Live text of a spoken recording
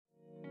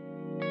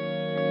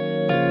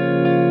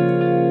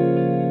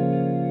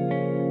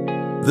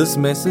This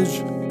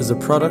message is a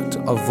product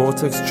of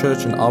Vortex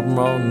Church in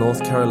Albemarle,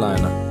 North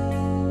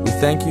Carolina. We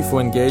thank you for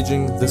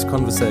engaging this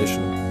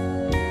conversation.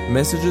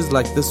 Messages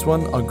like this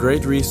one are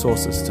great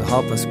resources to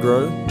help us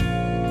grow,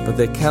 but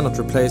they cannot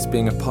replace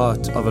being a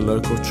part of a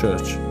local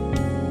church.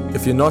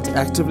 If you're not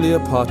actively a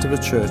part of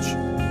a church,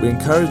 we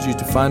encourage you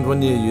to find one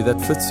near you that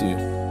fits you.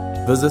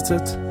 Visit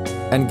it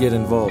and get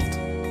involved.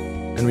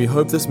 And we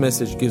hope this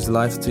message gives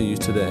life to you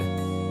today.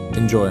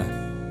 Enjoy.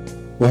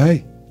 Well,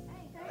 hey,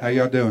 how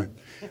y'all doing?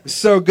 It's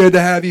so good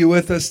to have you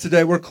with us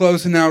today. We're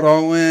closing out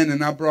All In,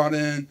 and I brought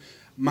in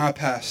my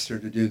pastor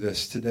to do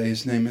this today.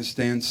 His name is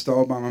Dan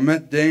Stahlbaum. I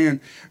met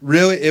Dan,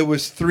 really, it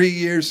was 3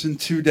 years and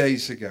 2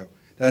 days ago.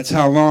 That's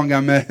how long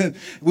I met him.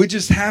 We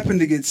just happened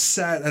to get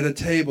sat at a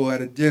table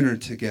at a dinner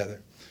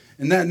together.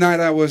 And that night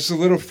I was a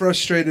little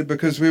frustrated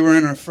because we were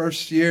in our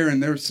first year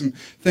and there were some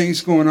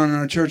things going on in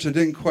our church I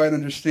didn't quite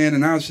understand.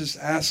 And I was just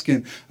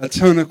asking a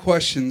ton of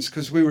questions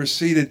because we were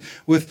seated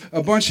with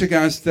a bunch of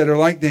guys that are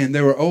like Dan.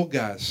 They were old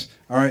guys.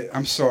 All right,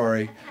 I'm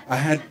sorry.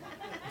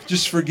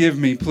 Just forgive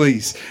me,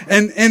 please.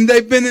 And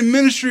they've been in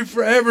ministry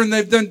forever, and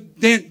they've done.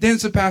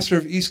 Dan's the pastor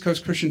of East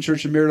Coast Christian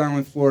Church in Merritt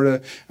Island,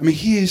 Florida. I mean,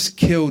 he has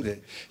killed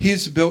it. He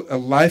has built a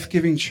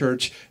life-giving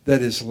church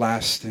that is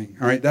lasting.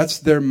 All right, that's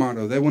their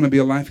motto. They want to be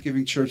a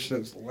life-giving church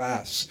that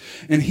lasts.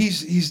 And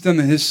he's done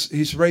this.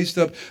 He's raised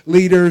up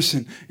leaders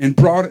and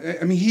brought.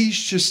 I mean,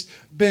 he's just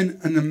been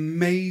an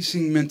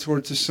amazing mentor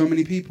to so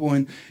many people.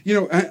 And you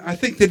know, I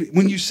think that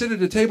when you sit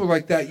at a table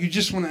like that, you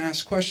just want to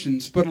ask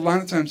questions. But a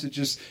lot of times it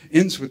just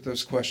ends with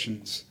those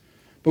questions.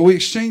 But we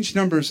exchanged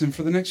numbers, and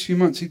for the next few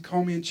months, he'd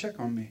call me and check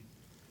on me.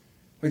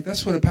 Like,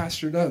 that's what a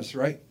pastor does,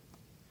 right?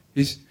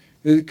 He's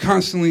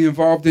constantly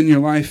involved in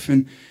your life,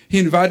 and he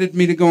invited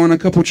me to go on a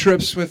couple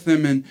trips with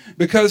him, and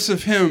because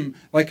of him,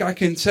 like, I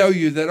can tell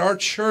you that our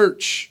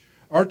church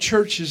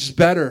is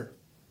better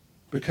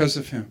because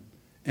of him,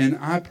 and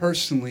I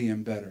personally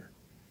am better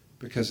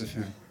because of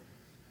him.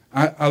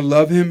 I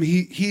love him.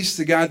 He's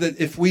the guy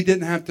that if we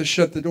didn't have to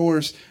shut the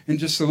doors in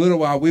just a little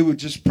while, we would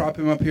just prop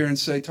him up here and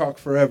say, talk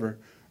forever,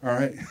 all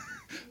right?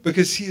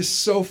 Because he is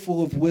so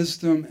full of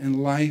wisdom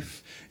and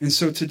life. And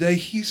so today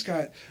he's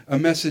got a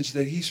message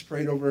that he's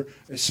prayed over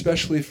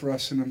especially for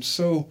us. And I'm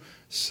so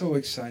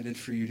excited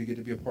for you to get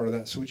to be a part of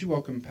that. So would you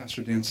welcome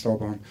Pastor Dan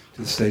Stahlbaum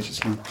to the stage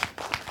this morning?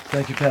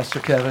 Thank you, Pastor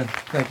Kevin.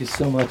 Thank you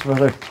so much,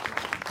 brother.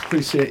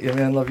 Appreciate you,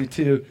 man. Love you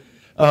too.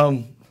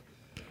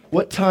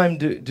 What time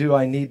do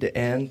I need to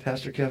end,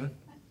 Pastor Kevin?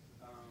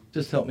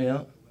 Just help me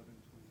out.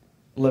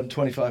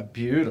 11:25.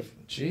 Beautiful.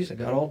 Jeez, I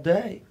got all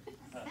day.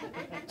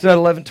 Is that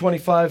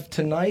 11:25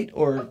 tonight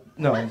or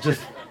no?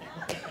 Just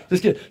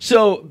kidding.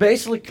 So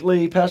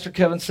basically, Pastor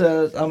Kevin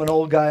says I'm an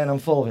old guy and I'm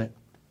full of it.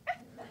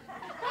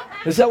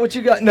 Is that what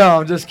you got?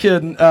 No, I'm just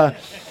kidding.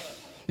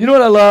 You know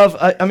what I love?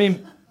 I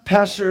mean,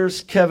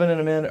 Pastors Kevin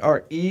and Amanda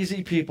are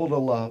easy people to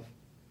love.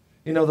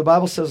 You know, the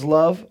Bible says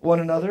love one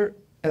another,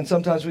 and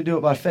sometimes we do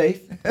it by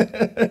faith.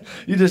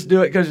 You just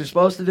do it because you're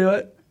supposed to do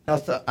it.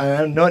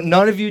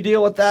 None of you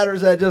deal with that, or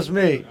is that just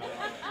me?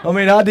 I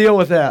mean, I deal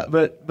with that.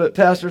 But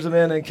Pastors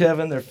Amanda and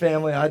Kevin, their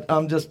family,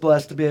 I'm just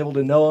blessed to be able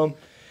to know them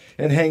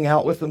and hang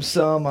out with them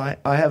some. I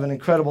have an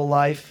incredible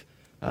life.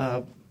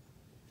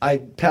 I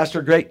pastor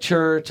a great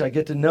church. I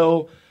get to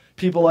know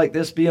people like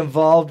this, be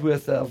involved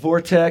with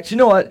Vortex. You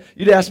know what?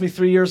 You'd asked me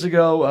 3 years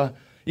ago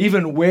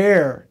even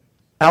where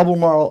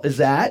Albemarle is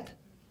at.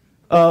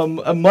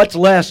 Much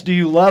less, do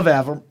you love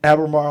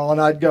Albemarle? And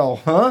I'd go,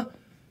 huh?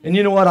 And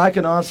you know what? I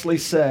can honestly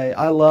say,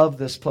 I love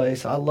this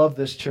place. I love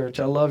this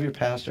church. I love your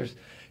pastors.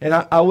 And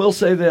I will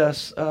say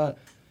this,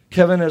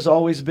 Kevin has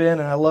always been,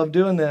 and I love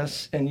doing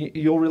this, and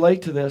you'll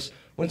relate to this.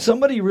 When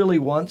somebody really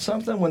wants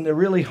something, when they're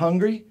really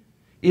hungry,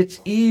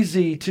 it's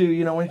easy to,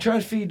 you know, when you're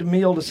trying to feed a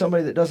meal to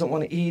somebody that doesn't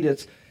want to eat,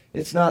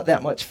 it's not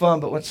that much fun.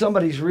 But when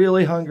somebody's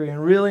really hungry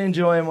and really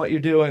enjoying what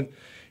you're doing,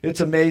 it's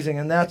amazing.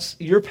 And that's,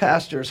 your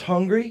pastor's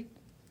hungry.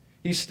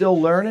 He's still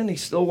learning.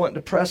 He's still wanting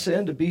to press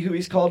in, to be who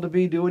he's called to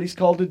be, do what he's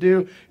called to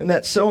do. And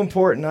that's so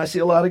important. I see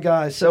a lot of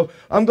guys. So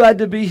I'm glad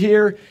to be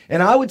here.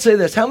 And I would say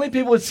this. How many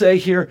people would say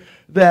here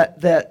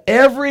that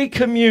every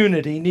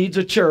community needs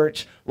a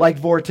church like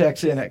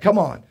Vortex in it? Come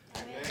on.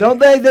 Don't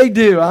they? They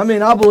do. I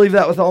mean, I believe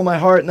that with all my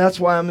heart. And that's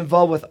why I'm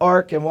involved with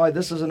ARC and why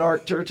this is an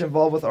ARC church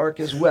involved with ARC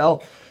as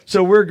well.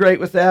 So we're great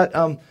with that.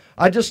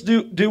 I just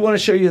do want to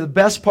show you the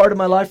best part of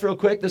my life real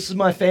quick. This is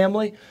my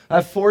family. I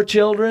have 4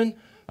 children.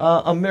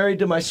 I'm married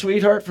to my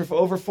sweetheart for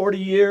over 40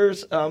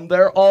 years.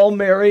 They're all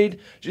married.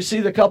 Do you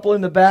see the couple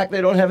in the back? They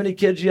don't have any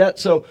kids yet,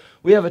 so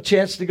we have a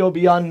chance to go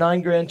beyond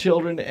 9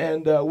 grandchildren,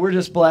 and we're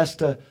just blessed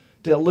to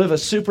live a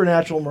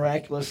supernatural,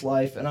 miraculous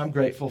life, and I'm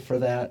grateful for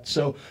that.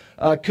 So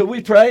could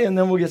we pray, and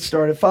then we'll get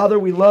started. Father,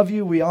 we love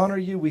you. We honor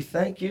you. We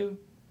thank you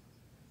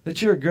that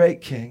you're a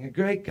great King, a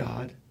great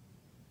God.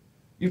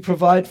 You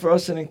provide for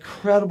us in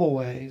incredible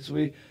ways.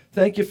 We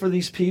thank you for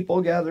these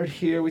people gathered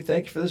here. We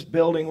thank you for this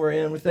building we're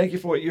in. We thank you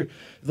for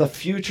the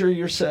future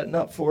you're setting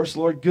up for us.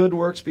 Lord, good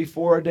works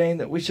before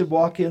ordained that we should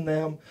walk in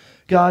them.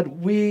 God,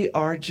 we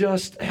are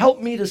just, help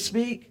me to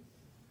speak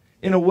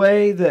in a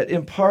way that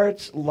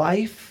imparts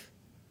life,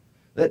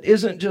 that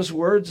isn't just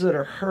words that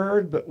are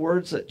heard, but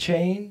words that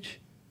change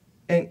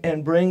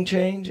and bring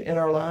change in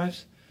our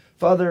lives.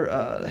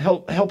 Father,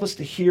 help us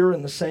to hear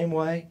in the same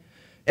way.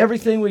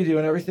 Everything we do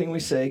and everything we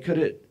say, could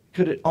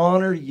it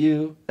honor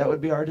you? That would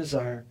be our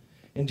desire.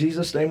 In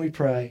Jesus' name we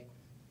pray.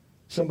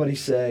 Somebody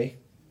say,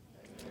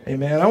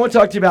 amen. I want to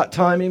talk to you about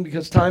timing,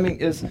 because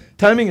timing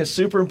is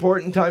super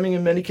important. Timing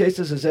in many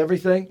cases is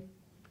everything.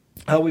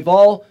 We've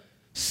all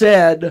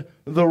said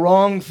the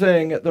wrong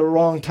thing at the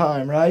wrong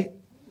time, right?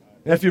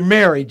 And if you're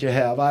married, you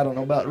have. I don't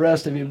know about the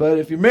rest of you, but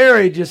if you're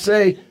married, you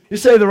say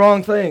the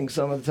wrong thing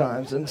some of the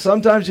times. And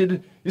sometimes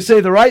you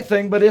say the right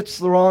thing, but it's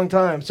the wrong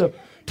time. So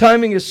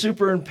timing is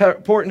super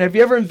important. Have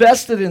you ever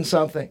invested in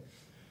something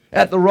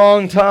at the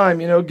wrong time?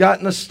 Got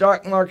in the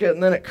stock market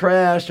and then it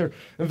crashed, or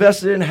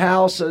invested in a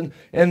house and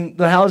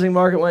the housing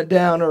market went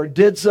down, or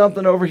did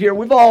something over here.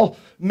 We've all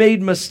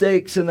made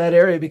mistakes in that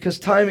area because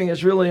timing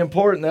is really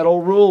important. That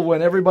old rule,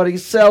 when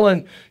everybody's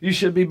selling, you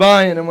should be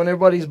buying, and when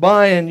everybody's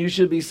buying, you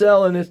should be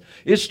selling.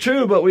 It's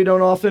true, but we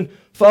don't often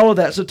follow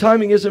that. So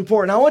timing is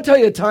important. I want to tell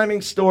you a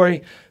timing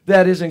story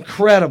that is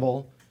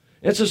incredible.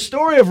 It's a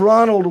story of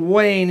Ronald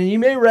Wayne, and you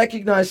may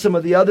recognize some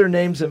of the other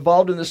names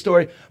involved in the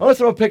story. I want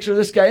to throw a picture of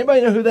this guy.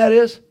 Anybody know who that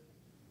is?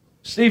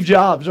 Steve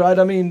Jobs, right?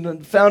 I mean,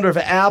 the founder of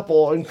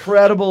Apple,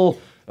 incredible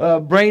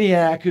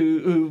brainiac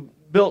who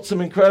built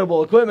some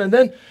incredible equipment.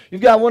 Then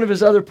you've got one of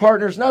his other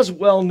partners, not as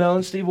well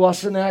known, Steve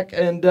Wozniak,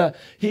 and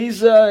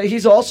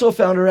he's also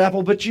founder of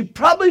Apple, but you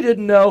probably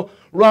didn't know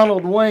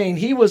Ronald Wayne.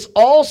 He was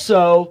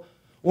also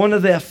one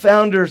of the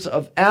founders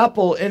of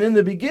Apple, and in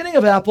the beginning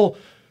of Apple,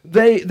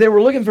 they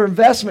were looking for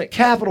investment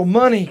capital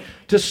money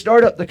to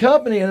start up the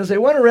company, and as they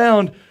went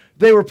around,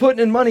 they were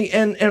putting in money,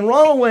 and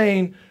Ronald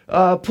Wayne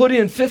put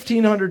in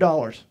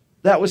 $1,500.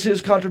 That was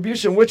his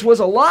contribution, which was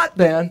a lot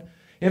then.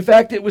 In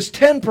fact, it was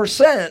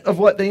 10% of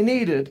what they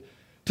needed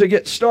to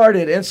get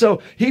started. And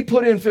so he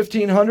put in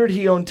 $1,500.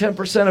 He owned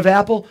 10% of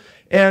Apple.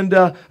 And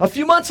a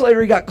few months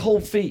later, he got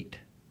cold feet.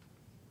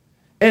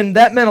 And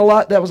that meant a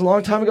lot. That was a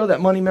long time ago.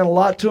 That money meant a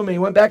lot to him. And he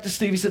went back to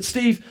Steve. He said,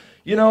 Steve,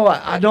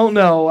 I don't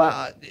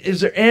know. Is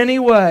there any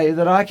way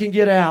that I can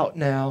get out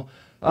now?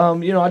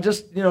 I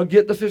just,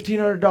 get the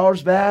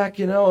 $1,500 back,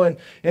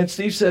 and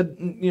Steve said,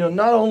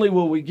 not only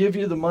will we give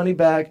you the money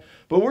back,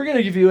 but we're going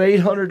to give you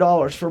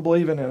 $800 for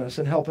believing in us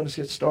and helping us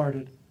get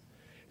started.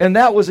 And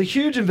that was a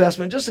huge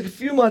investment, just a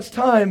few months'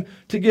 time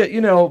to get,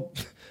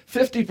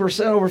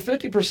 50%, over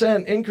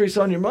 50% increase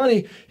on your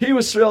money. He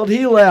was thrilled.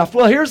 He laughed.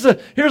 Well, here's the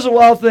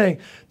wild thing.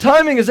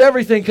 Timing is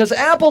everything, because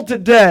Apple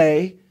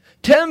today,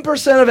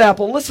 10% of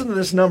Apple, listen to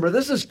this number.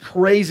 This is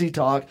crazy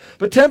talk,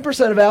 but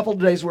 10% of Apple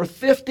today is worth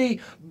 $50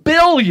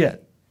 billion.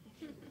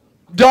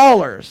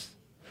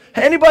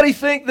 Anybody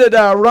think that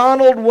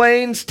Ronald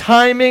Wayne's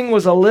timing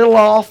was a little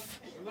off?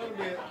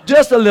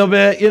 Just a little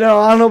bit. I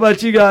don't know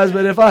about you guys,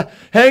 but if I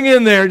hang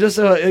in there just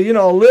a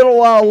little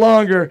while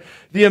longer,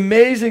 the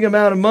amazing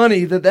amount of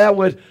money that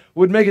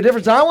would make a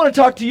difference. Now, I want to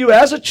talk to you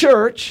as a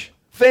church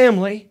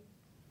family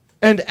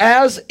and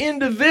as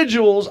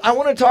individuals. I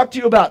want to talk to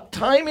you about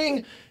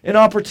timing and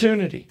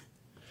opportunity.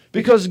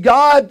 Because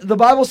the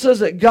Bible says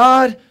that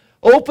God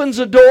opens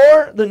a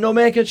door that no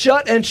man can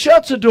shut and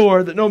shuts a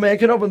door that no man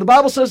can open. The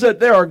Bible says that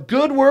there are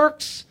good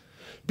works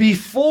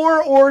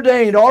before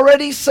ordained,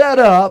 already set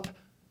up,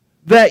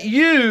 that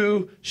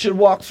you should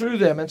walk through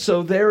them. And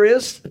so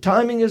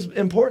timing is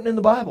important in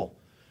the Bible.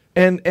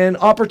 And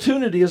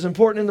opportunity is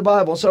important in the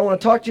Bible. So I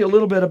want to talk to you a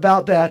little bit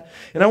about that.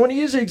 And I want to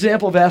use the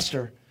example of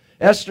Esther.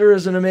 Esther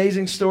is an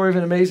amazing story of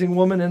an amazing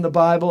woman in the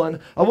Bible. And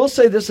I will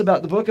say this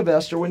about the book of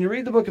Esther. When you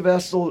read the book of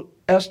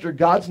Esther,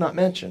 God's not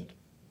mentioned.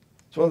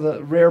 It's one of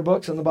the rare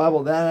books in the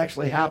Bible that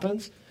actually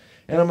happens.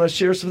 And I'm going to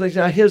share some things.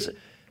 Now,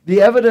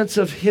 the evidence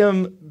of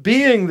him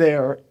being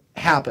there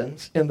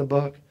happens in the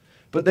book,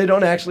 but they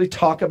don't actually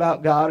talk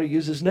about God or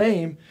use his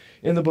name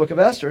in the book of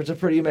Esther. It's a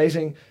pretty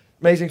amazing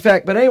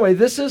fact. But anyway,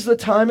 this is the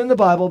time in the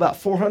Bible, about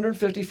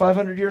 450,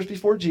 500 years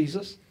before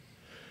Jesus.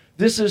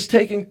 This is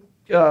taking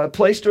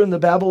place during the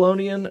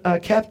Babylonian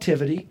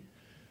captivity.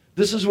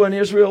 This is when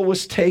Israel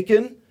was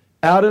taken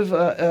out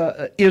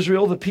of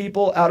Israel, the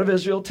people out of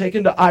Israel,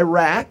 taken to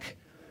Iraq,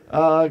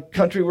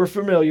 country we're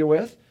familiar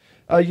with.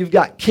 You've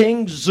got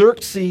King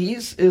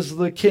Xerxes is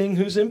the king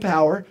who's in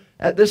power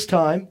at this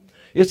time.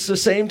 It's the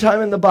same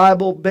time in the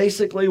Bible,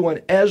 basically,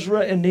 when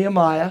Ezra and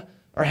Nehemiah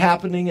are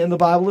happening in the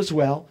Bible as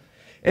well.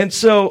 And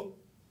so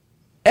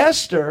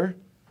Esther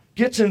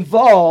gets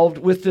involved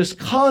with this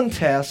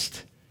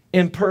contest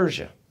in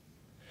Persia.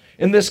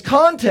 In this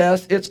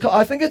contest,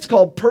 I think it's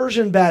called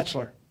Persian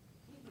Bachelor.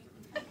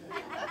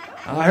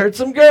 I heard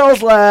some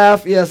girls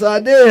laugh. Yes, I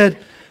did.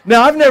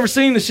 Now, I've never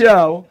seen the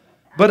show,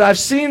 but I've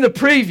seen the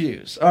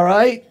previews, all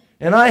right?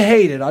 And I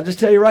hate it. I'll just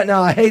tell you right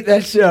now, I hate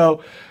that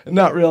show.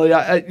 Not really.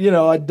 I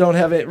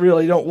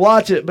don't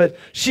watch it. But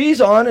she's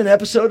on an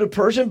episode of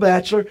Persian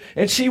Bachelor,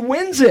 and she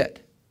wins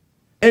it.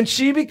 And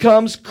she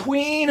becomes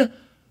queen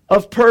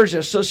of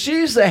Persia. So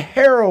she's the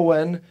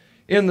heroine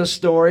in the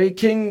story.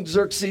 King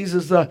Xerxes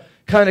is the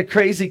kind of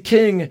crazy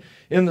king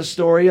in the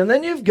story. And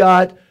then you've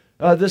got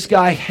this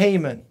guy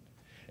Haman.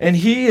 And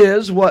he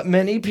is what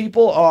many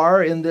people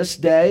are in this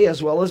day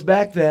as well as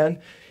back then.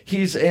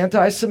 He's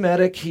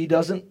anti-Semitic. He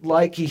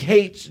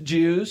hates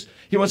Jews.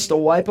 He wants to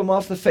wipe them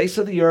off the face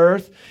of the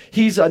earth.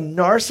 He's a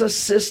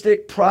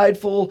narcissistic,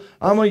 prideful,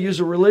 I'm going to use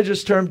a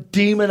religious term,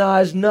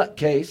 demonized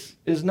nutcase.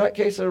 Is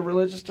nutcase a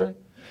religious term?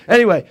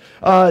 Anyway,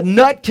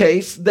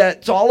 nutcase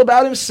that's all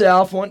about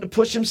himself, wanting to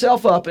push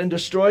himself up and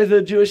destroy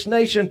the Jewish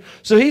nation.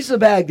 So he's the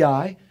bad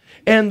guy.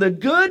 And the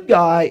good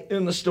guy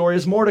in the story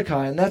is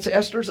Mordecai, and that's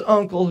Esther's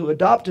uncle who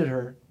adopted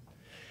her.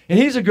 And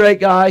he's a great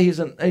guy. He's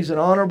an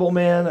honorable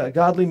man, a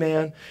godly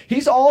man.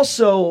 He's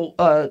also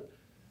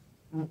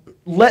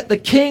let the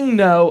king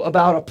know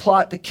about a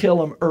plot to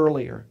kill him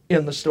earlier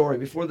in the story.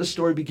 Before the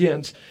story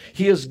begins,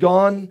 he has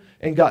gone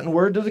and gotten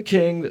word to the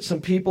king that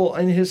some people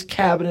in his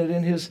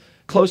cabinet,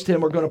 close to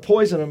him, are going to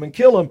poison him and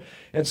kill him.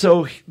 And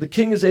so the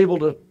king is able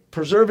to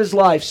preserve his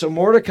life. So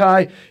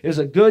Mordecai is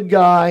a good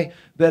guy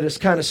that has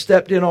kind of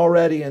stepped in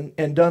already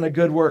and done a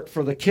good work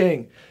for the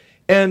king.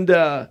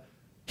 And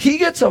he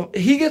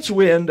gets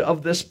wind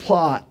of this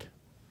plot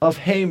of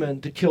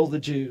Haman to kill the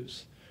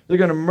Jews. They're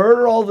going to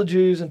murder all the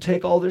Jews and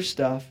take all their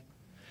stuff.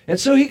 And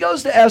so he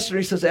goes to Esther.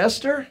 He says,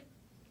 Esther,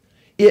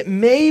 it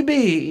may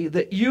be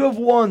that you have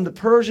won the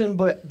Persian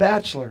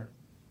bachelor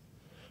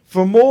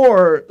for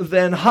more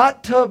than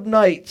hot tub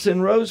nights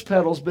and rose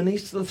petals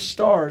beneath the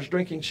stars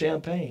drinking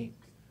champagne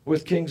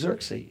with King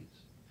Xerxes.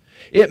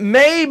 It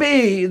may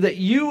be that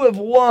you have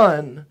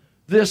won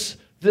this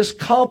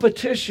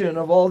competition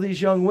of all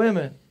these young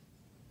women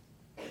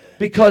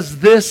because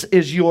this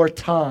is your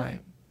time.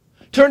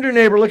 Turn to your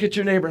neighbor, look at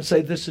your neighbor and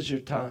say, this is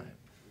your time.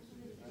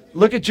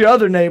 Look at your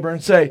other neighbor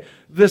and say,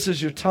 this is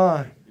your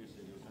time.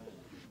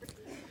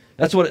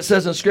 That's what it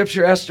says in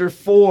Scripture. Esther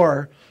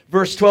 4,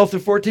 verse 12 through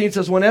 14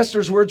 says, when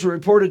Esther's words were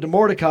reported to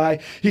Mordecai,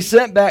 he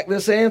sent back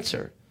this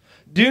answer.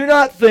 Do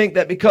not think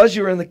that because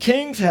you are in the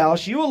king's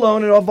house, you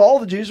alone and of all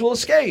the Jews will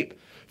escape.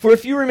 For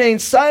if you remain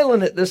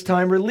silent at this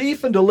time,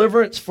 relief and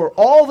deliverance for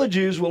all the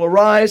Jews will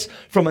arise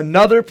from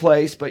another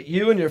place, but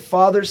you and your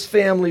father's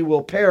family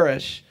will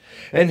perish.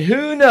 And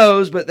who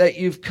knows but that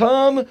you've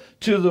come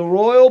to the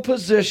royal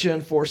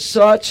position for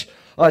such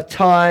a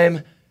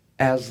time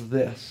as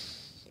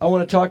this. I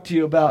want to talk to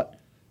you about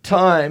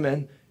time,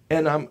 and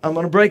I'm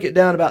going to break it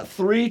down about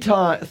three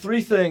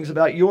things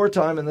about your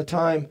time and the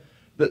time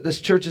that this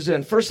church is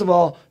in. First of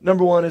all,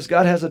 number one is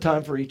God has a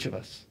time for each of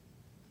us.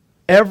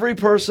 Every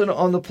person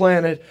on the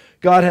planet,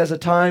 God has a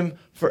time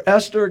for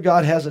Esther,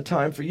 God has a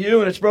time for you,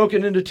 and it's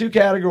broken into two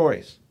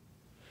categories.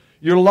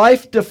 Your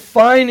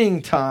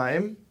life-defining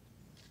time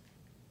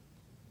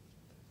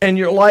and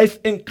your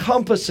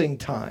life-encompassing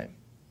time.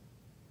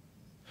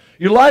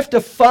 Your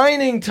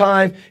life-defining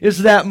time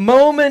is that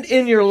moment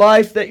in your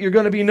life that you're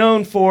going to be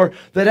known for,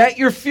 that at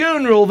your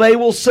funeral they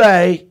will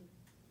say,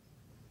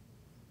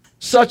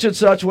 such and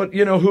such,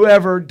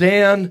 whoever,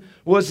 Dan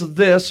was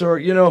this, or,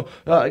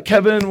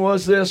 Kevin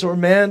was this, or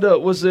Amanda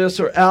was this,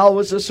 or Al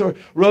was this, or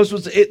Rose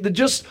was it.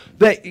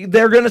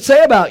 They're going to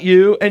say about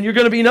you, and you're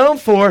going to be known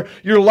for.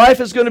 Your life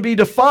is going to be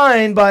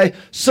defined by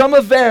some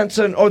events,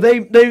 or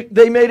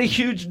they made a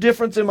huge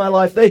difference in my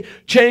life. They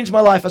changed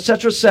my life,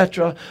 etc.,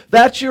 etc.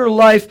 That's your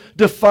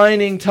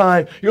life-defining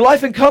time. Your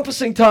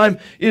life-encompassing time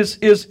is,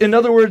 in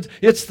other words,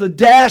 it's the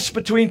dash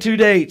between two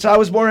dates. I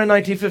was born in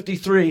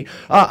 1953.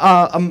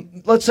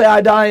 Let's say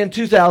I die in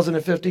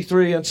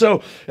 2053, and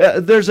so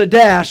there's a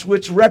dash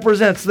which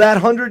represents that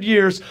 100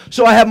 years.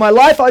 So I have my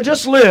life I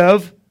just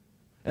live,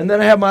 and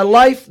then I have my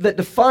life that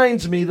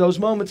defines me, those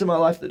moments in my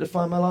life that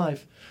define my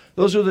life.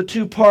 Those are the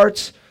two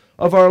parts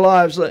of our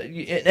lives.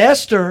 In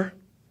Esther,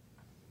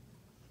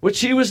 what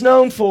she was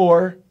known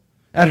for,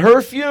 at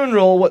her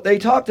funeral, what they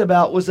talked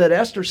about was that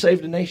Esther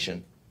saved a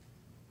nation.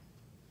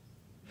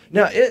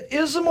 Now,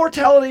 is the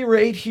mortality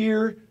rate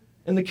here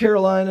in the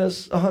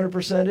Carolinas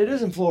 100%? It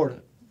is in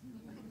Florida.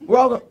 We're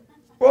all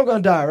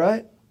going to die,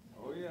 right?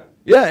 Oh, yeah.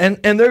 Yeah,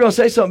 and they're going to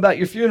say something about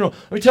your funeral.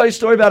 Let me tell you a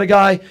story about a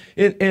guy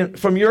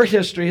from your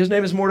history. His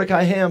name is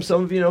Mordecai Ham.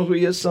 Some of you know who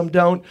he is, some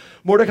don't.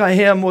 Mordecai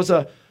Ham was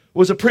a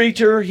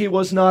preacher. He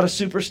was not a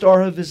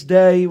superstar of his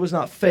day. He was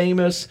not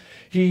famous.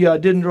 He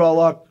didn't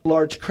draw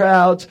large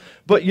crowds.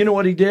 But you know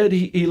what he did?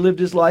 He lived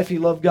his life. He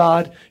loved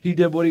God. He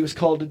did what he was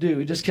called to do.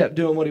 He just kept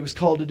doing what he was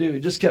called to do. He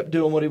just kept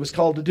doing what he was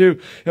called to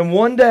do. And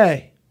one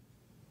day,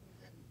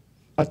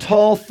 a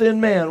tall,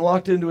 thin man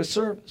walked into his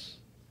service,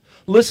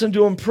 listened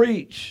to him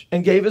preach,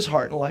 and gave his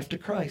heart and life to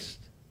Christ.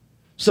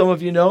 Some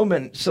of you know him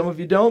and some of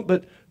you don't,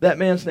 but that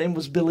man's name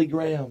was Billy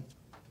Graham.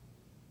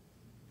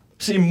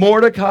 See,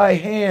 Mordecai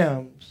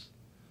Ham's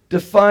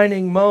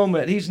defining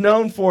moment. He's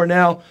known for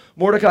now,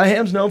 Mordecai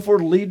Ham's known for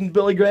leading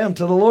Billy Graham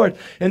to the Lord.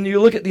 And you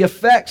look at the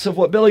effects of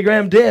what Billy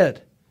Graham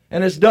did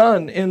and has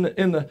done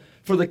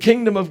for the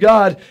kingdom of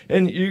God,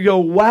 and you go,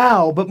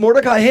 wow. But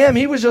Mordecai Ham,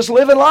 he was just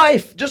living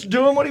life, just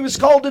doing what he was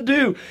called to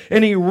do.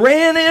 And he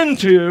ran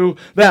into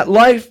that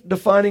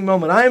life-defining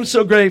moment. I am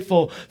so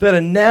grateful that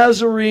a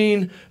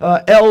Nazarene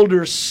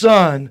elder's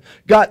son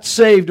got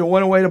saved and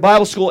went away to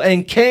Bible school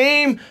and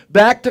came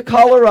back to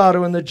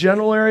Colorado in the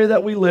general area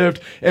that we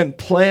lived and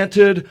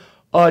planted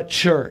a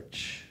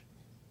church.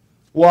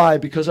 Why?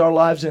 Because our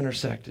lives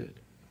intersected.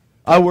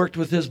 I worked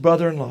with his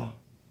brother-in-law.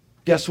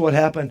 Guess what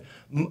happened?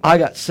 I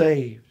got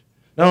saved.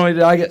 Not only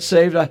did I get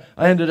saved, I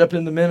ended up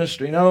in the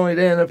ministry. Not only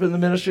did I end up in the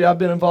ministry, I've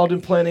been involved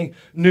in planting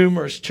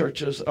numerous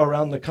churches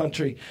around the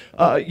country.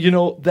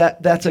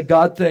 That's a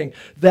God thing.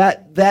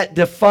 That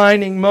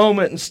defining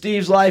moment in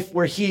Steve's life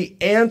where he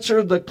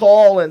answered the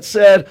call and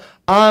said,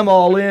 I'm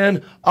all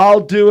in,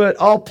 I'll do it,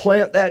 I'll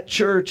plant that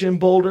church in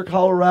Boulder,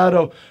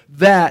 Colorado.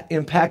 That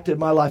impacted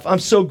my life. I'm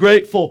so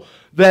grateful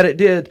that it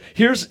did.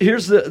 Here's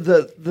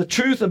the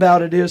truth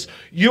about it is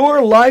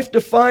your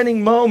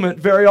life-defining moment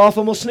very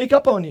often will sneak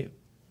up on you.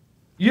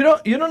 You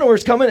don't know where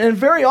it's coming, and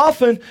very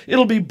often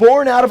it'll be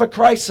born out of a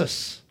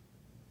crisis.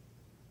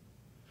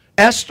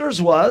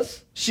 Esther's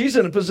was. She's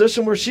in a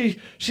position where she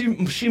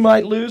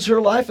might lose her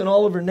life, and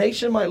all of her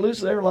nation might lose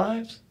their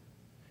lives.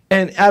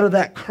 And out of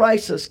that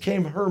crisis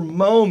came her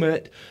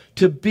moment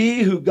to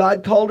be who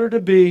God called her to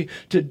be,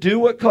 to do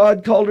what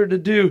God called her to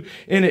do,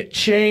 and it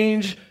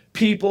changed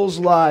people's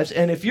lives.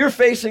 And if you're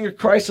facing a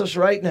crisis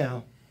right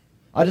now,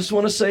 I just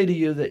want to say to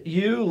you that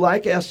you,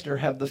 like Esther,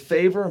 have the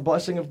favor and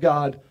blessing of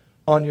God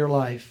on your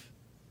life.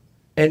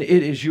 And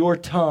it is your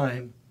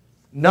time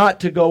not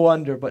to go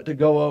under, but to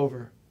go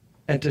over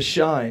and to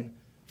shine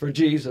for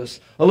Jesus.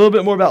 A little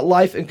bit more about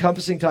life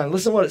encompassing time.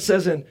 Listen to what it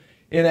says in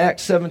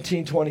Acts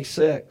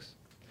 17:26.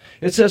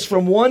 It says,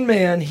 from one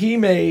man he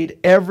made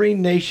every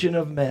nation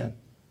of men,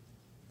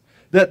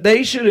 that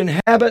they should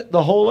inhabit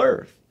the whole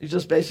earth. He's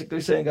just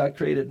basically saying God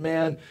created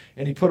man,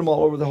 and he put them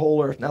all over the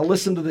whole earth. Now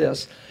listen to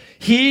this.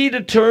 He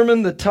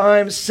determined the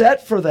time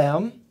set for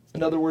them,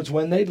 in other words,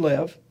 when they'd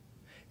live,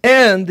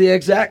 and the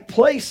exact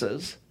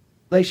places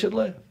they should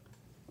live.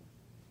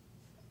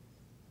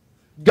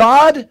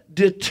 God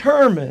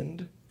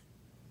determined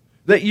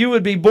that you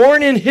would be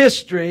born in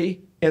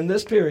history in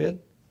this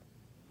period,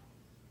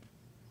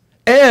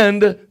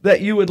 and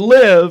that you would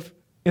live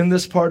in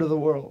this part of the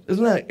world.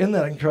 Isn't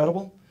that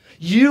incredible?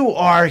 You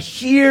are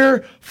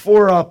here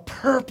for a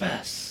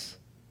purpose,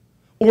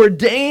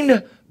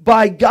 ordained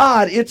by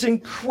God. It's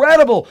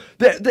incredible.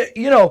 There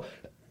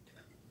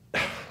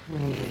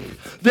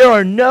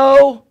are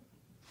no,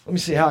 let me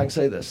see how I can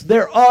say this.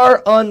 There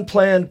are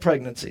unplanned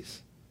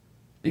pregnancies.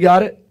 You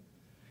got it?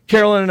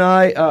 Carolyn and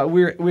I,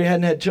 we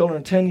hadn't had children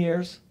in 10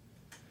 years.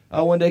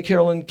 One day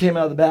Carolyn came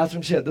out of the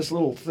bathroom. She had this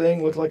little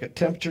thing, looked like a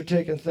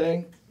temperature-taking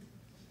thing.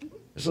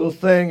 This little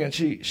thing, and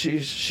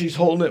she's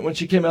holding it. When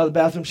she came out of the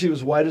bathroom, she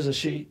was white as a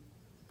sheet.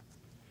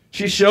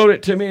 She showed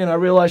it to me, and I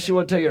realized she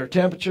wasn't taking her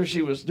temperature.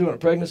 She was doing a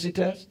pregnancy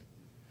test.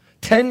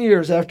 10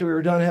 years after we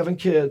were done having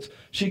kids,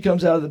 she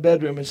comes out of the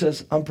bedroom and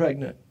says, I'm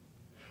pregnant.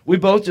 We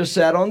both just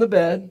sat on the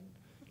bed,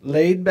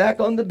 laid back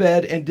on the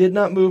bed, and did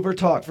not move or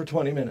talk for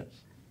 20 minutes.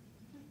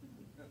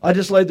 I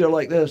just laid there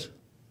like this.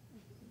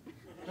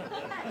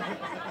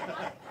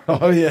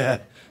 Oh, yeah.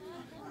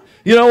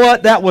 You know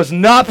what? That was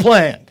not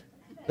planned.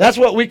 That's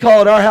what we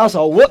call at our house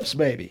a whoops,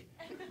 baby.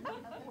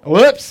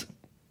 Whoops.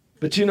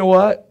 But you know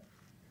what?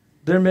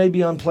 There may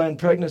be unplanned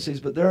pregnancies,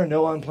 but there are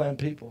no unplanned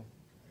people.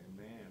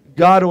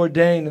 God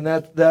ordained, and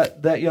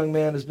that young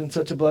man has been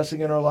such a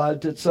blessing in our lives,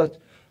 did such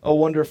a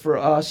wonder for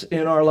us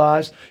in our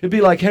lives. It'd be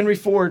like Henry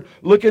Ford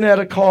looking at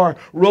a car,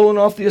 rolling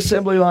off the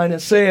assembly line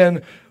and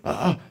saying,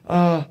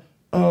 what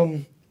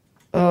do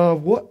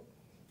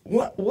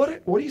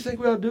you think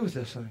we ought to do with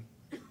this thing?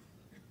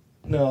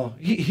 No,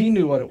 he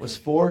knew what it was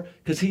for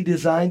because he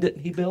designed it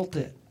and he built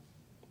it.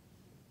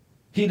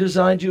 He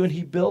designed you and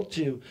he built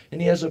you, and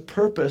he has a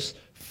purpose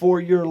for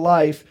your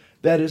life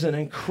that is an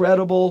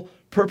incredible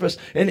purpose.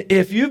 And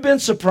if you've been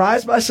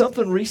surprised by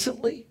something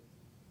recently,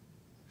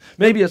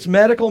 maybe it's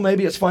medical,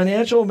 maybe it's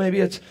financial,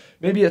 maybe it's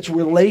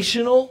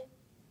relational,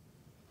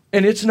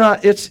 and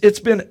it's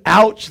been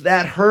ouch,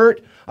 that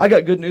hurt. I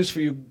got good news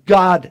for you.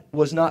 God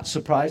was not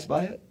surprised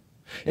by it.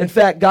 In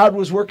fact, God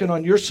was working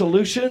on your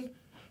solution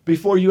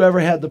before you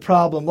ever had the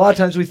problem. A lot of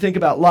times we think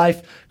about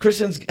life.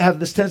 Christians have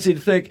this tendency to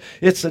think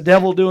it's the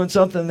devil doing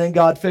something and then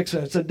God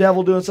fixing it. It's the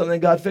devil doing something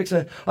and God fixing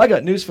it. I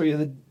got news for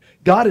you.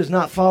 God is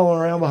not following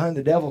around behind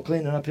the devil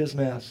cleaning up his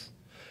mess.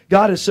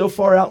 God is so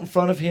far out in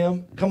front of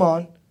him. Come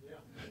on.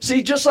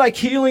 See, just like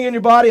healing in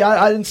your body,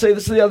 I didn't say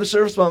this in the other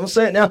service, but I'm going to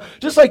say it now.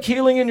 Just like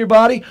healing in your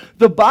body,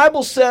 the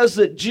Bible says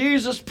that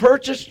Jesus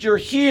purchased your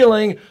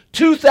healing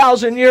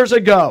 2,000 years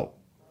ago.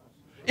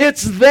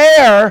 It's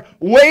there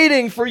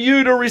waiting for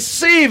you to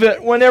receive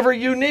it whenever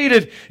you need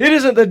it. It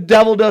isn't the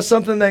devil does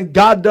something, then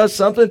God does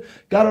something.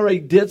 God already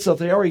did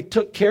something. He already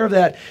took care of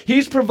that.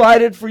 He's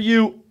provided for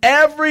you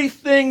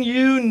everything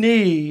you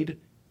need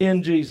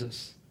in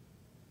Jesus.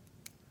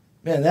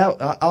 Man,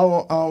 I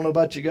don't know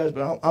about you guys,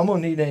 but I'm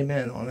going to need an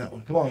amen on that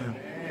one. Come on now.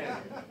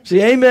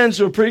 See, amens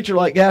to a preacher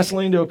like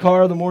gasoline to a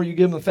car. The more you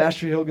give him, the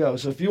faster he'll go.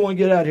 So if you want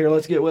to get out here,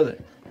 let's get with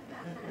it.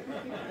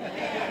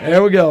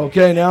 There we go.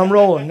 Okay, now I'm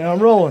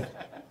rolling.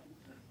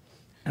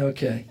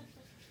 Okay.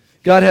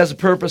 God has a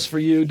purpose for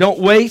you. Don't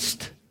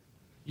waste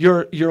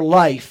your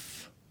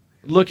life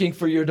looking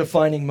for your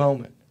defining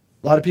moment.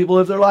 A lot of people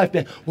live their life,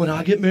 man, when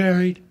I get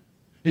married,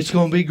 it's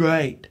going to be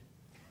great.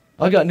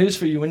 I got news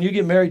for you. When you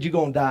get married, you're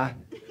going to die.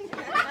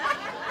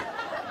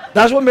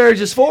 That's what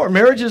marriage is for.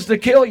 Marriage is to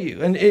kill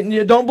you. And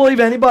you don't believe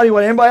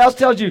what anybody else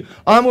tells you.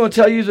 I'm going to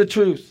tell you the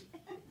truth.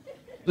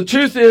 The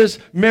truth is,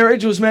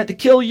 marriage was meant to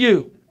kill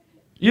you.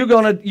 You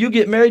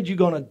get married, you're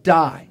going to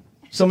die.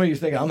 Some of you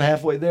think, I'm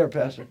halfway there,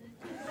 Pastor.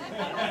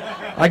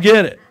 I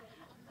get it.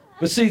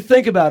 But see,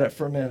 think about it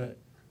for a minute.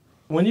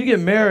 When you get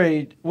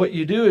married, what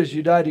you do is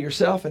you die to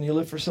yourself and you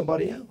live for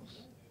somebody else.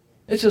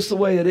 It's just the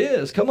way it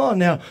is. Come on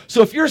now.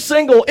 So if you're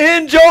single,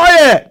 enjoy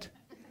it.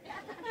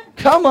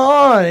 Come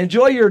on.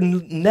 Enjoy your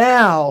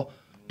now.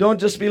 Don't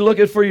just be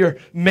looking for your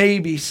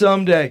maybe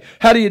someday.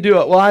 How do you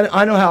do it? Well,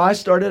 I know how I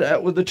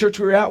started with the church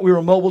we were at. We were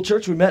a mobile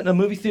church. We met in a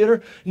movie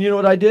theater. And you know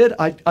what I did?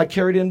 I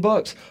carried in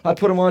books. I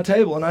put them on a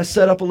table, and I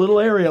set up a little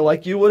area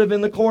like you would have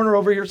in the corner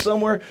over here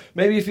somewhere.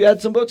 Maybe if you had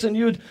some books,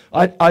 and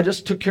I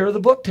just took care of the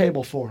book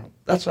table for them.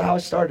 That's how I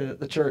started at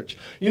the church.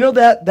 You know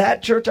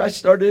that church I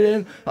started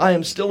in, I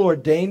am still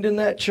ordained in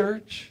that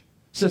church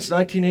since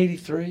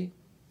 1983.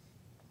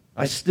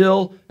 I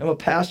still am a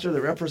pastor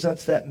that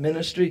represents that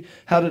ministry.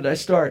 How did I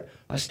start?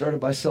 I started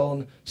by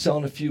selling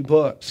a few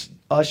books,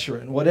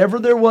 ushering. Whatever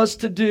there was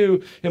to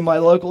do in my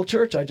local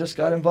church, I just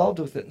got involved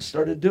with it and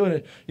started doing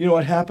it. You know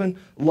what happened?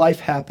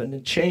 Life happened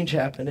and change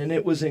happened, and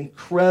it was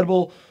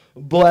incredible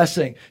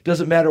blessing.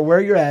 Doesn't matter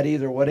where you're at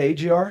either, what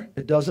age you are.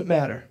 It doesn't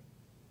matter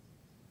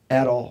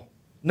at all.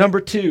 Number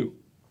 2.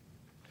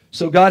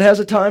 So God has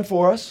a time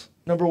for us,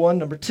 number 1.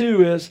 Number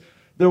 2 is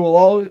there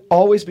will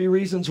always be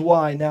reasons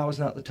why now is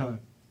not the time.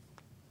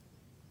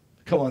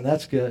 Come on,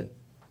 that's good.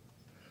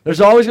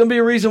 There's always going to be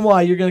a reason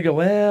why. You're going to go,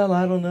 well,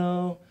 I don't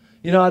know.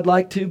 I'd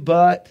like to,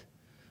 but.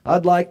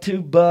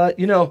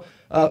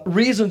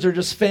 Reasons are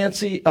just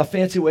a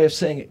fancy way of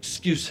saying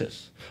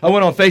excuses. I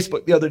went on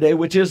Facebook the other day,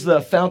 which is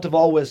the fount of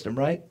all wisdom,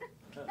 right?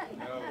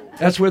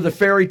 That's where the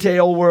fairy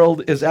tale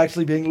world is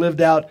actually being lived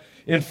out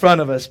in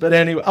front of us. But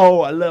anyway,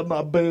 I love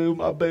my boo.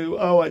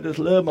 Oh, I just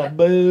love my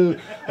boo.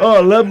 Oh,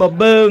 I love my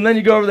boo. And then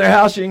you go over to their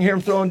house, you can hear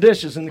them throwing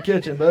dishes in the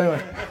kitchen. But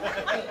anyway,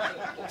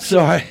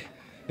 sorry.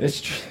 It's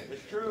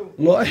true.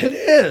 Lord, it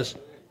is.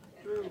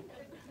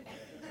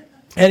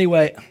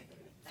 Anyway,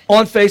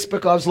 on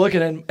Facebook, I was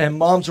looking, and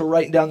moms were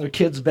writing down their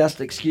kids'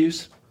 best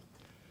excuse.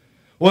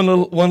 One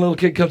little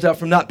kid comes out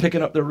from not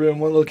picking up their room.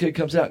 One little kid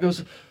comes out and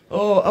goes,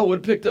 oh, I would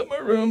have picked up my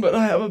room, but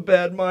I have a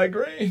bad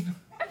migraine.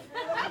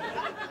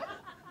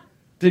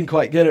 Didn't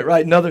quite get it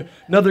right.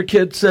 Another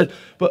kid said,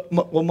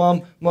 well,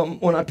 Mom,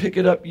 when I pick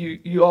it up,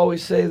 you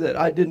always say that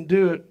I didn't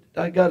do it.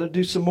 I got to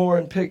do some more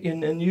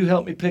and you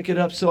help me pick it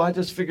up, so I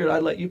just figured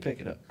I'd let you pick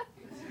it up.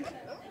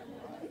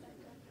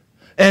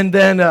 And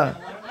then,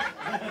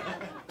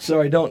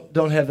 sorry, don't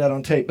have that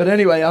on tape. But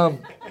anyway,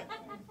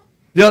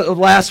 the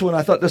last one,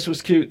 I thought this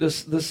was cute.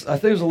 This I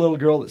think it was a little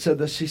girl that said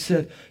this. She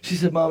said,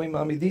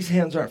 Mommy, these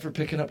hands aren't for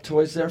picking up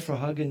toys; they're for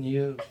hugging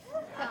you.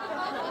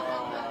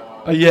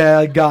 Oh, yeah,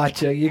 I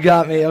gotcha. You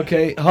got me.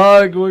 Okay,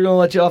 hug. We're gonna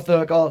let you off the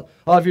hook. I'll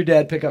have your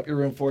dad pick up your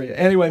room for you.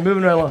 Anyway,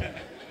 moving right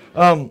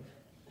along.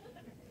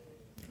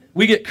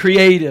 We get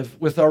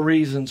creative with our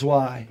reasons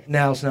why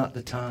now's not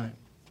the time.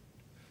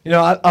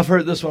 I've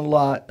heard this one a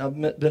lot. I've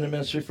been in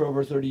ministry for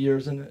over 30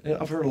 years, and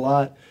I've heard a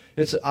lot.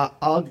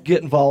 I'll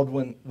get involved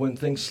when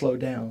things slow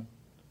down.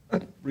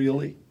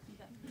 Really?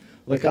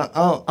 Like,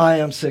 I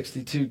am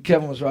 62.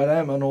 Kevin was right. I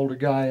am an older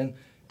guy,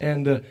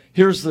 and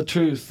here's the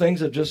truth. Things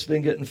have just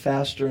been getting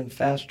faster and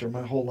faster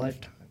my whole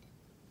lifetime.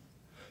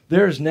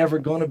 There is never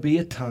going to be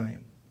a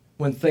time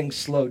when things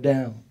slow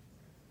down.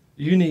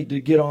 You need to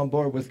get on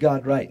board with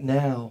God right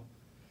now,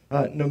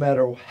 no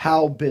matter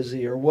how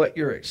busy or what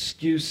your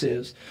excuse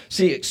is.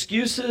 See,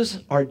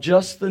 excuses are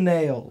just the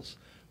nails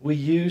we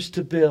use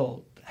to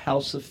build the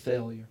house of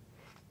failure.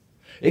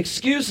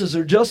 Excuses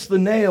are just the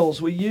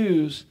nails we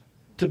use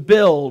to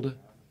build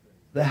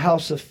the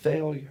house of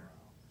failure.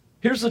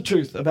 Here's the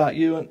truth about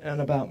you and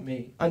about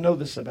me. I know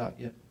this about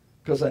you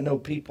because I know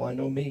people. I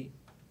know me.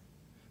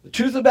 The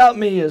truth about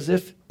me is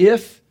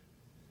if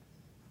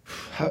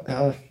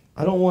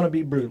I don't want to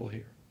be brutal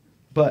here,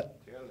 but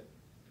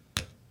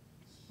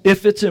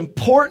if it's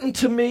important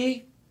to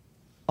me,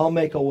 I'll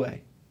make a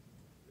way.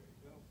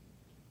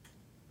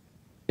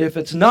 If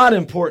it's not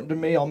important to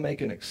me, I'll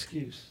make an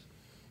excuse.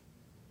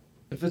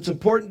 If it's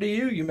important to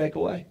you, you make a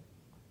way.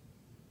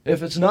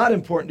 If it's not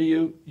important to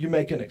you, you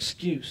make an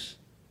excuse.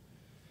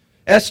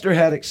 Esther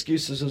had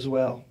excuses as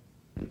well.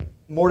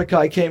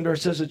 Mordecai came to her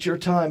and says, it's your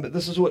time, but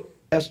this is what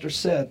Esther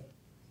said.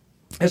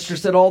 Esther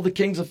said, all the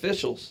king's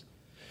officials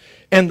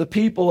and the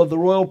people of the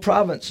royal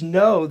province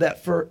know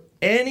that for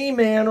any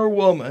man or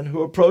woman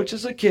who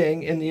approaches a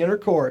king in the inner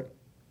court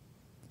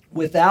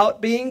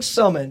without being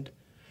summoned,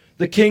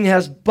 the king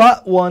has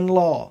but one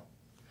law,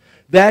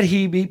 that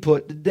he be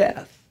put to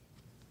death.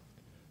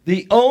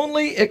 The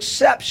only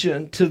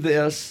exception to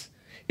this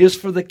is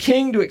for the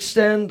king to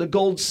extend the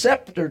gold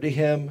scepter to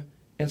him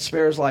and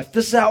spare his life.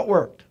 This is how it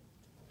worked.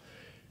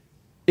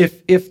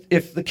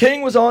 If the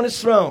king was on his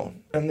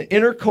throne in the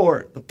inner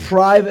court,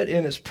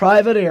 in his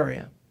private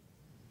area,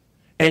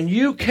 and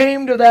you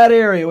came to that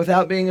area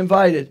without being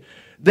invited,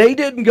 they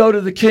didn't go to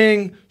the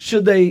king,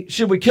 should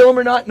we kill him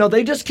or not? No,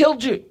 they just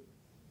killed you.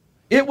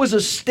 It was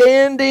a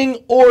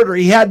standing order.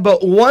 He had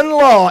but one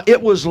law.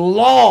 It was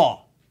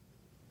law.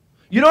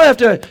 You don't have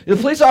to, the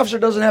police officer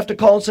doesn't have to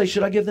call and say,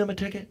 should I give them a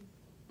ticket?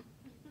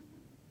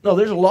 No,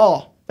 there's a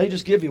law. They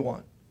just give you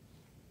one.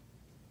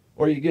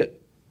 Or you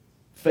get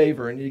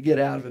favor and you get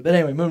out of it. But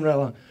anyway, moving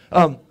right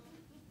along.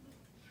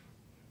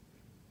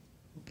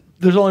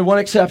 There's only one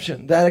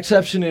exception. That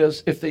exception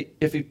is if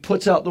he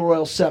puts out the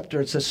royal scepter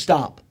and says,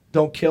 stop,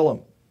 don't kill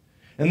him.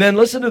 And then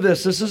listen to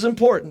this. This is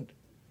important.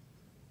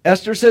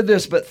 Esther said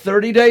this, but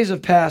 30 days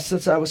have passed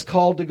since I was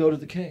called to go to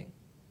the king.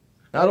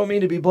 Now, I don't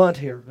mean to be blunt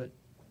here, but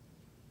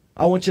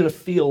I want you to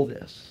feel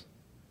this.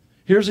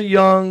 Here's a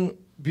young,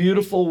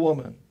 beautiful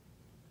woman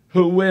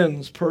who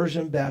wins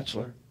Persian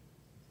Bachelor.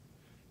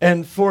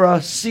 And for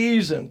a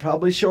season,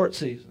 probably short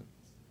season,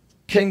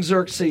 King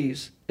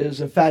Xerxes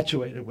is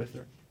infatuated with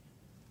her.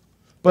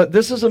 But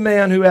this is a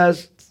man who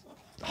has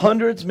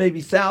hundreds,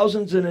 maybe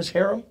thousands in his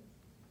harem.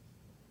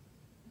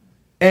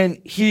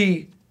 And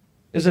he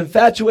is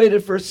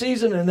infatuated for a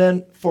season, and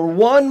then for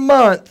 1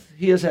 month,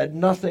 he has had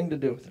nothing to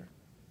do with her.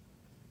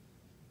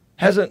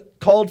 Hasn't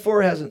called for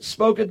her, hasn't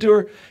spoken to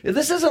her.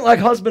 This isn't like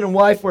husband and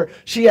wife where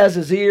she has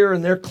his ear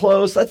and they're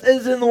close. That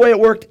isn't the way it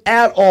worked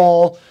at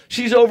all.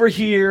 She's over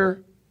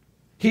here.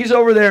 He's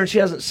over there, and she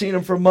hasn't seen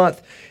him for a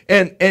month.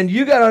 And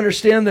you got to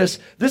understand this.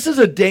 This is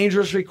a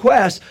dangerous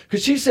request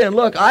because she's saying,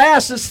 look, I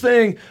asked this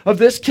thing of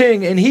this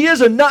king, and he is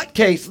a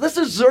nutcase. This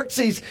is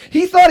Xerxes.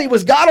 He thought he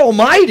was God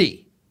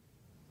Almighty.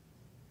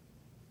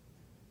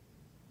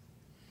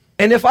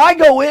 And if I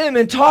go in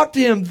and talk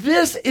to him,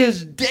 this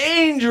is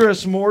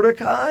dangerous,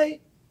 Mordecai.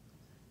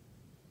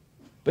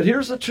 But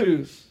here's the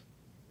truth.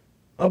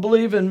 I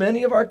believe in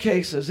many of our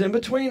cases, in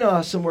between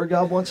us and where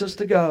God wants us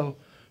to go,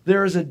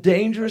 there is a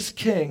dangerous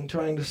king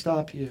trying to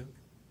stop you.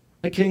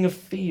 A king of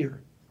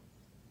fear.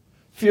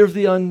 Fear of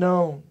the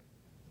unknown.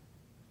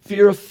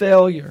 Fear of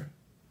failure.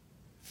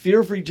 Fear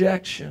of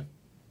rejection.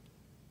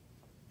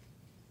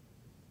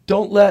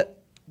 Don't let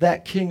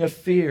that king of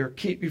fear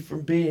keep you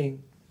from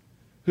being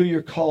who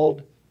you're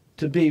called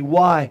to be.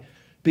 Why?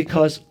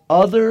 Because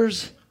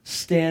others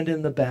stand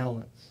in the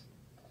balance.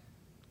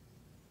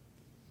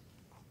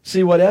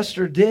 See, what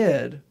Esther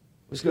did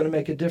was going to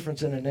make a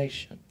difference in a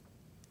nation.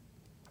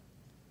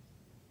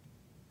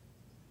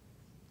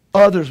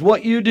 Others,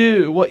 what you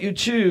do, what you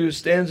choose,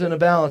 stands in a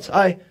balance.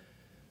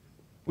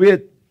 We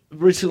had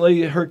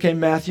recently, Hurricane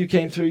Matthew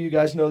came through. You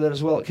guys know that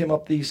as well. It came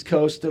up the East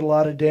Coast, did a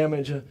lot of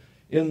damage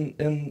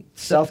in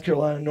South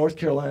Carolina, North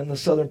Carolina, the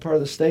southern part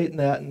of the state, and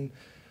that. And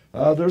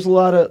there's a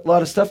lot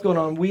of stuff going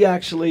on. We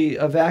actually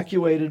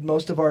evacuated,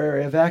 most of our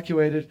area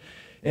evacuated,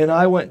 and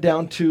I went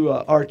down to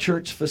our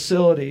church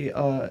facility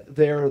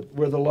there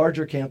where the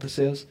larger campus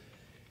is.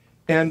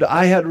 And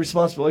I had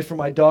responsibility for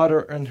my daughter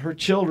and her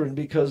children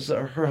because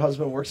her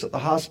husband works at the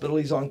hospital.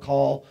 He's on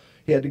call.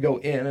 He had to go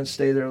in and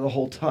stay there the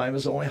whole time.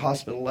 It's the only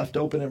hospital left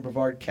open in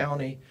Brevard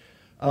County.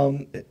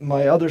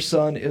 My other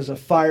son is a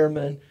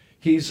fireman.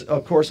 He's,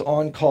 of course,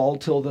 on call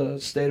till the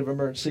state of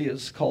emergency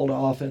is called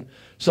off. And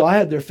so I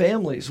had their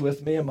families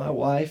with me and my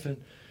wife.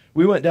 And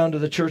we went down to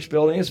the church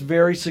building. It's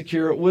very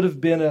secure. It would have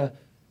been an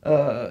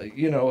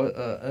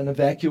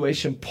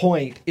evacuation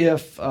point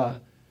if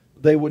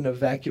they wouldn't have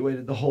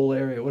evacuated the whole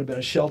area. It would have been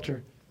a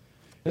shelter.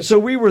 And so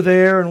we were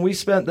there, and we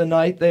spent the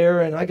night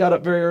there, and I got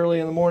up very early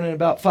in the morning.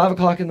 About 5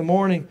 o'clock in the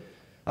morning,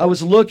 I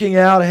was looking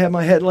out. I had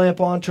my headlamp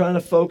on, trying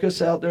to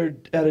focus out there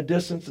at a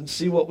distance and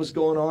see what was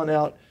going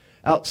on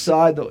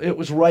outside. It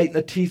was right in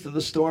the teeth of the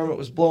storm. It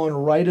was blowing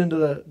right into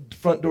the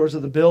front doors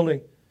of the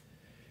building.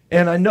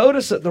 And I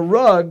noticed that the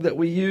rug that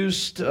we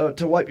used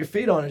to wipe your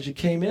feet on as you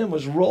came in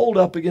was rolled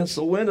up against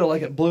the window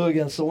like it blew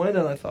against the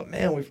window. And I thought,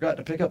 man, we forgot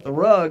to pick up the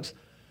rugs.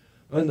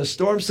 When the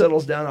storm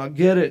settles down, I'll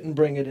get it and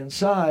bring it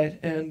inside.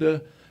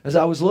 And as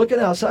I was looking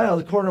outside out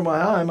of the corner of my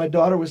eye, my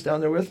daughter was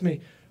down there with me,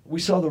 we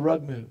saw the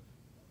rug move.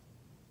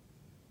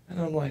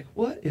 And I'm like,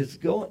 what is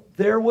going?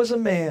 There was a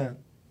man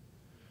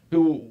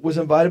who was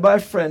invited by a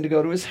friend to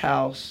go to his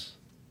house.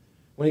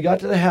 When he got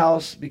to the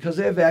house, because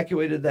they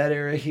evacuated that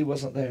area, he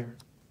wasn't there.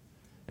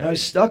 Now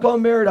he's stuck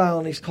on Merritt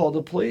Island. He's called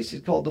the police. He's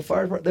called the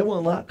fire department. They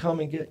will not come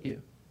and get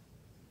you.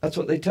 That's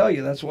what they tell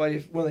you. That's why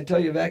when they tell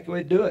you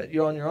evacuate, do it.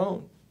 You're on your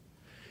own.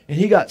 And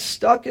he got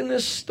stuck in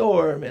this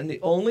storm, and the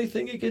only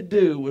thing he could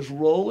do was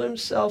roll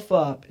himself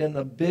up in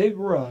the big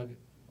rug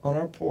on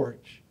our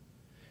porch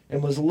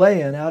and was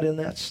laying out in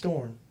that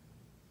storm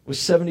with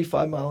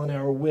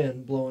 75-mile-an-hour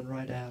wind blowing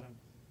right at him.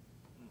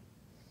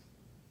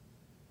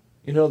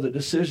 You know, the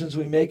decisions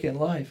we make in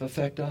life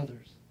affect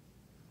others.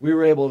 We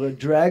were able to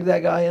drag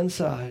that guy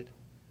inside,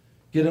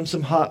 get him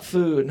some hot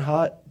food and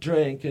hot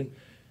drink, and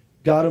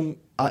got him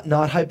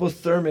not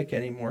hypothermic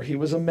anymore. He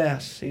was a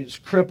mess. He was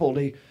crippled.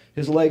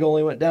 His leg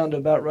only went down to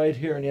about right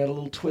here, and he had a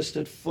little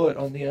twisted foot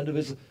on the end of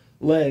his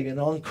leg and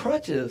on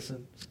crutches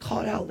and was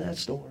caught out in that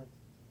storm.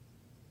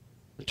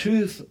 The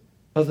truth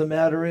of the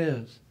matter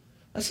is,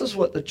 this is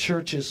what the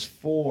church is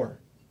for,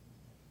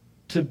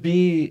 to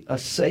be a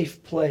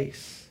safe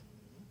place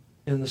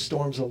in the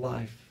storms of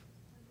life.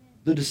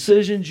 The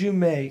decisions you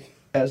make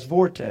as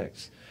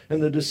Vortex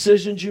and the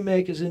decisions you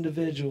make as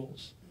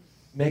individuals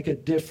make a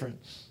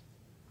difference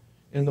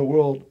in the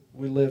world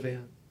we live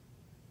in.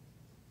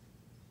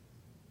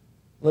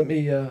 Let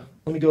me go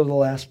to the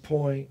last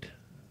point.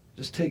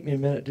 Just take me a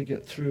minute to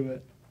get through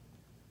it.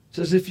 It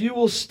says, if you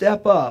will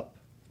step up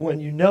when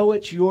you know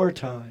it's your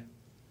time,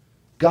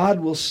 God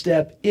will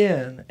step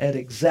in at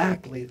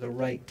exactly the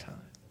right time.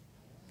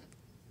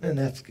 And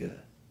that's good.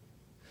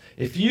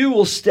 If you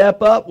will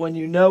step up when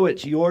you know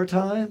it's your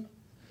time,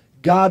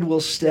 God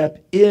will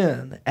step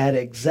in at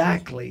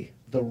exactly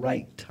the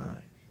right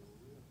time.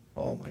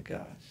 Oh my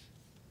gosh.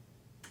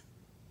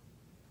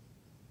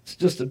 It's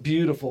just a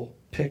beautiful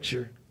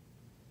picture.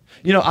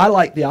 You know, I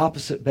like the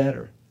opposite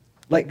better.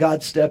 Let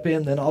God step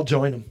in, then I'll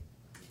join him.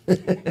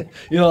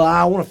 You know,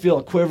 I want to feel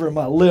a quiver in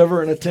my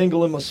liver and a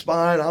tingle in my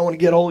spine. I want to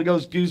get Holy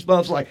Ghost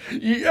goosebumps like,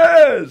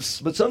 yes!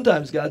 But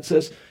sometimes God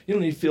says, you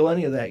don't need to feel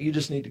any of that. You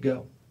just need to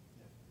go.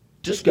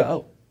 Just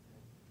go.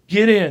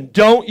 Get in.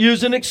 Don't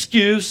use an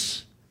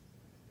excuse.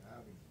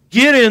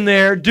 Get in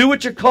there. Do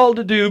what you're called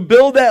to do.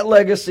 Build that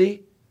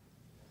legacy.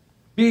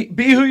 Be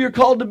who you're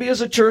called to be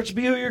as a church.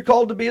 Be who you're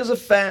called to be as a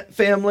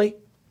family.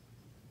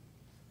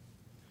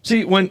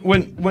 See,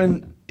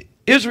 when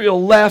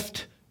Israel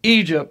left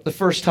Egypt the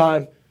first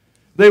time,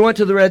 they went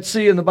to the Red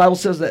Sea, and the Bible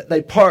says that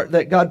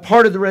that God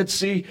parted the Red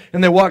Sea,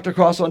 and they walked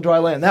across on dry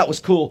land. That was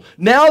cool.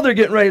 Now they're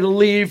getting ready to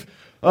leave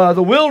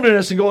the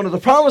wilderness and go into the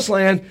Promised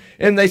Land,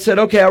 and they said,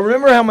 okay, I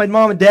remember how my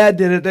mom and dad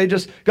did it.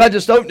 God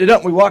just opened it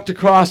up, and we walked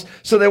across.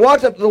 So they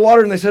walked up to the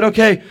water, and they said,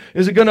 okay,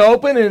 is it going to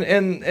open?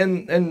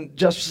 And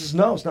Joshua says,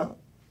 no, it's not.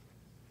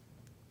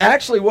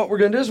 Actually, what we're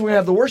going to do is we're going to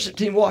have the worship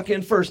team walk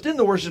in first. Didn't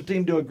the worship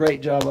team do a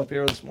great job up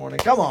here this morning?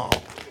 Come on.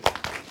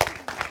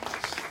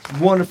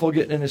 Wonderful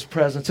getting in his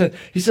presence. And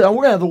he said, we're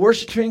going to have the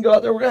worship team go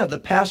out there. We're going to have the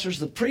pastors,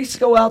 the priests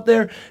go out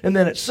there. And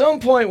then at some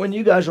point when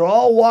you guys are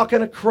all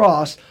walking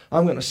across,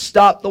 I'm going to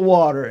stop the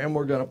water and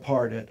we're going to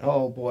part it.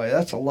 Oh boy,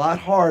 that's a lot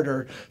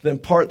harder than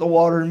part the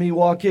water and me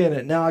walk in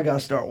it. Now I got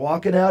to start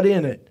walking out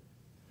in it.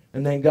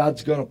 And then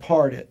God's going to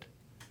part it.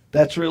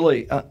 That's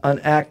really an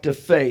act of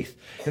faith.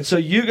 And so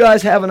you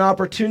guys have an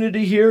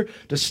opportunity here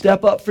to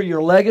step up for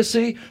your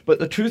legacy. But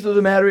the truth of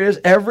the matter is,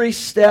 every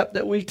step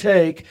that we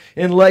take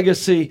in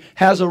legacy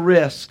has a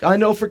risk. I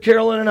know for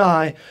Carolyn and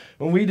I,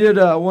 when we did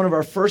one of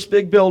our first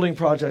big building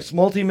projects,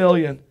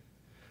 multi-million,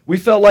 we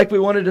felt like we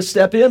wanted to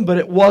step in, but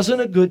it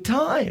wasn't a good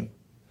time.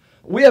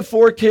 We have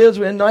 4 kids.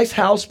 We had a nice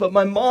house, but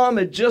my mom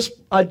I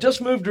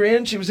just moved her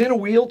in. She was in a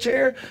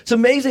wheelchair. It's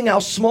amazing how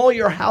small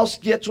your house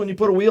gets when you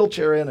put a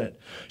wheelchair in it.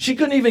 She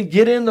couldn't even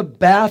get in the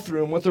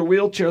bathroom with her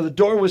wheelchair. The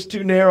door was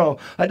too narrow.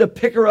 I had to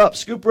pick her up,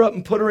 scoop her up,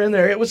 and put her in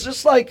there. It was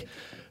just like,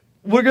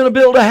 we're going to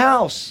build a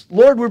house.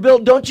 Lord,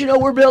 don't you know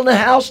we're building a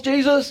house,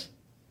 Jesus?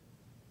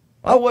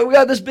 Oh, we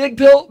got this big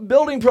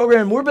building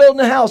program. We're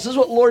building a house. This is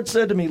what the Lord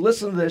said to me.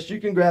 Listen to this.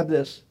 You can grab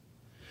this.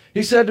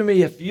 He said to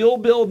me, if you'll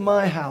build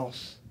my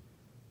house,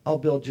 I'll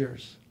build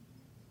yours.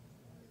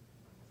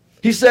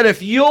 He said,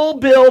 if you'll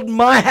build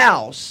my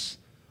house,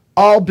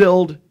 I'll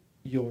build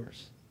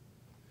yours.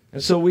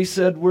 And so we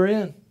said, we're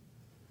in.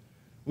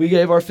 We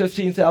gave our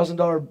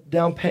 $15,000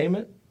 down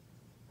payment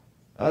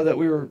that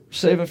we were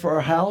saving for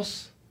our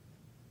house.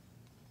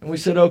 And we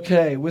said,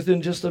 okay,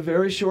 within just a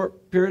very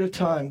short period of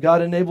time,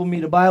 God enabled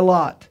me to buy a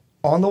lot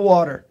on the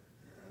water,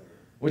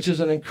 which is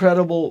an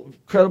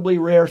incredibly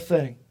rare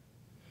thing.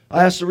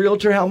 I asked the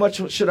realtor, how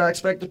much should I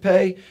expect to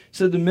pay? He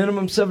said the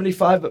minimum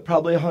 $75, but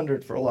probably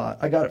 $100 for a lot.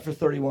 I got it for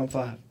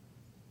 $31,500.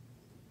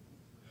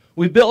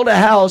 We built a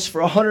house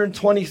for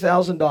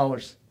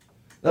 $120,000.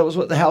 That was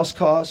what the house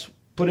cost.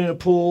 Put in a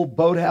pool,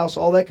 boathouse,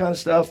 all that kind of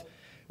stuff.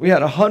 We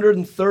had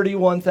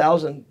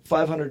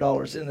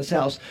 $131,500 in this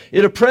house.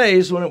 It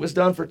appraised when it was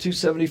done for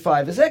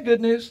 $275,000. Is that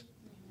good news?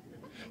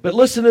 But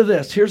listen to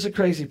this. Here's the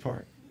crazy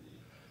part.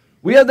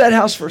 We had that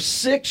house for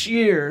 6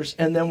 years,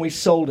 and then we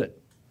sold it.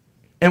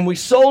 And we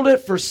sold it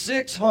for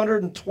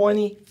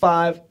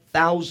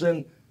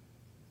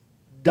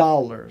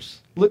 $625,000.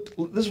 Look,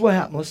 this is what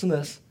happened. Listen to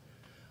this.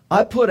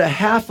 I put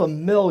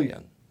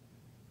 $500,000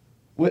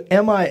 with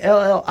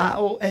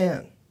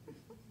MILLION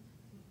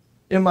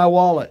in my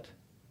wallet,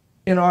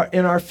 in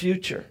our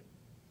future.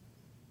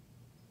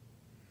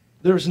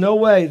 There's no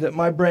way that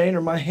my brain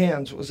or my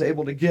hands was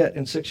able to get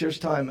in 6 years'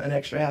 time an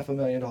extra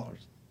 $500,000.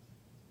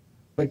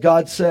 But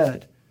God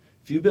said,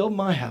 if you build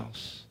my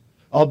house,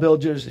 I'll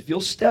build yours. If you'll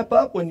step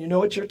up when you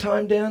know it's your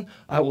time, Dan,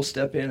 I will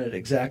step in at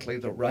exactly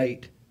the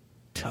right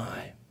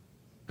time.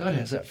 God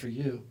has that for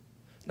you.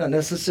 Not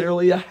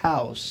necessarily a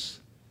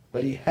house,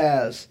 but he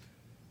has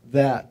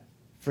that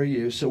for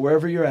you. So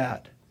wherever you're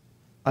at,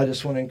 I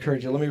just want to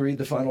encourage you. Let me read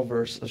the final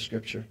verse of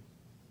Scripture.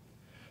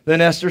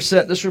 Then Esther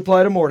sent this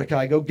reply to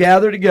Mordecai, go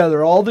gather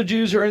together all the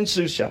Jews who are in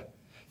Susa.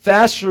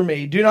 Fast for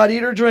me. Do not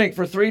eat or drink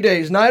for 3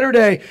 days, night or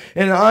day.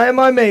 And I and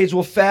my maids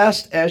will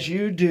fast as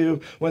you do.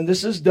 When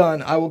this is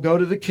done, I will go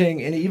to the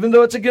king. And even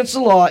though it's against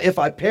the law, if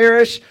I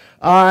perish,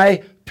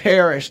 I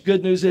perish.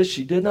 Good news is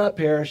she did not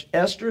perish.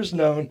 Esther is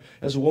known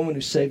as a woman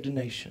who saved a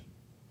nation.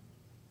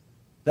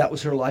 That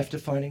was her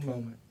life-defining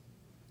moment.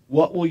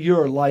 What will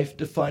your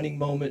life-defining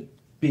moment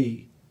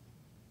be?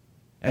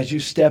 as you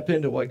step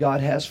into what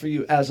God has for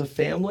you as a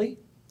family,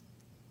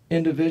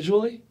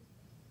 individually,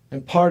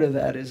 and part of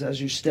that is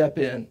as you step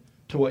in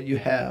to what you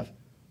have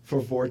for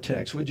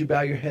Vortex. Would you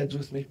bow your heads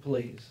with me,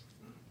 please?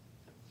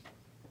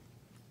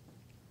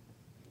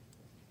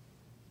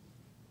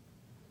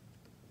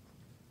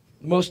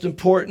 The most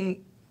important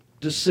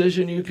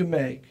decision you can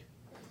make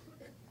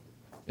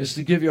is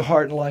to give your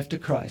heart and life to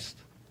Christ.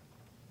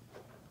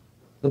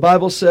 The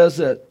Bible says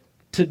that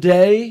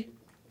today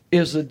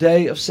is the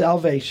day of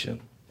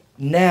salvation.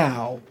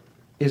 Now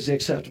is the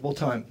acceptable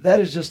time. That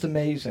is just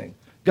amazing.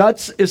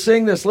 God is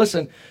saying this.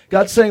 Listen,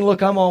 God's saying,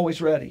 look, I'm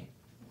always ready.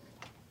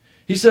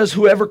 He says,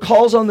 whoever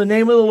calls on the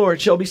name of the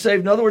Lord shall be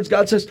saved. In other words,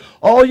 God says,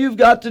 all you've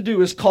got to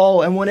do is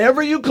call, and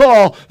whenever you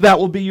call, that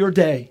will be your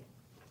day.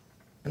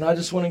 And I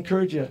just want to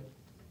encourage you.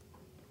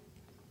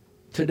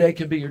 Today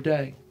can be your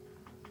day.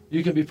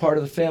 You can be part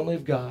of the family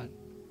of God.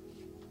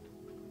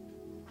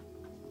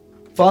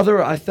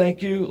 Father, I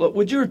thank you. Look,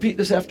 would you repeat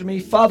this after me?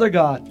 Father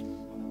God,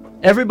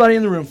 everybody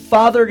in the room,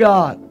 Father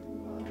God,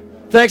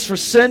 thanks for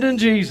sending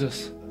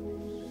Jesus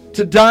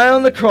to die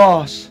on the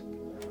cross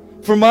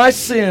for my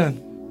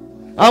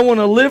sin. I want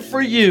to live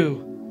for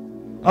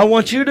you. I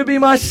want you to be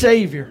my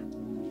Savior.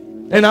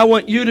 And I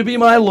want you to be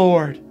my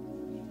Lord.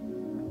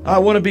 I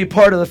want to be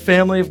part of the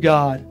family of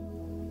God.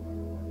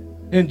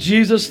 In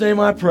Jesus' name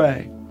I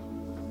pray.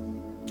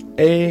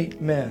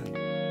 Amen.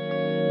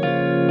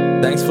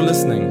 Thanks for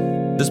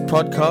listening. This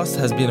podcast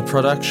has been a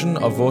production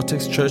of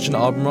Vortex Church in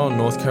Albemarle,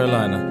 North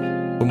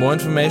Carolina. For more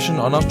information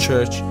on our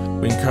church,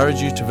 we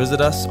encourage you to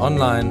visit us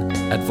online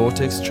at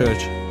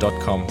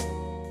vortexchurch.com.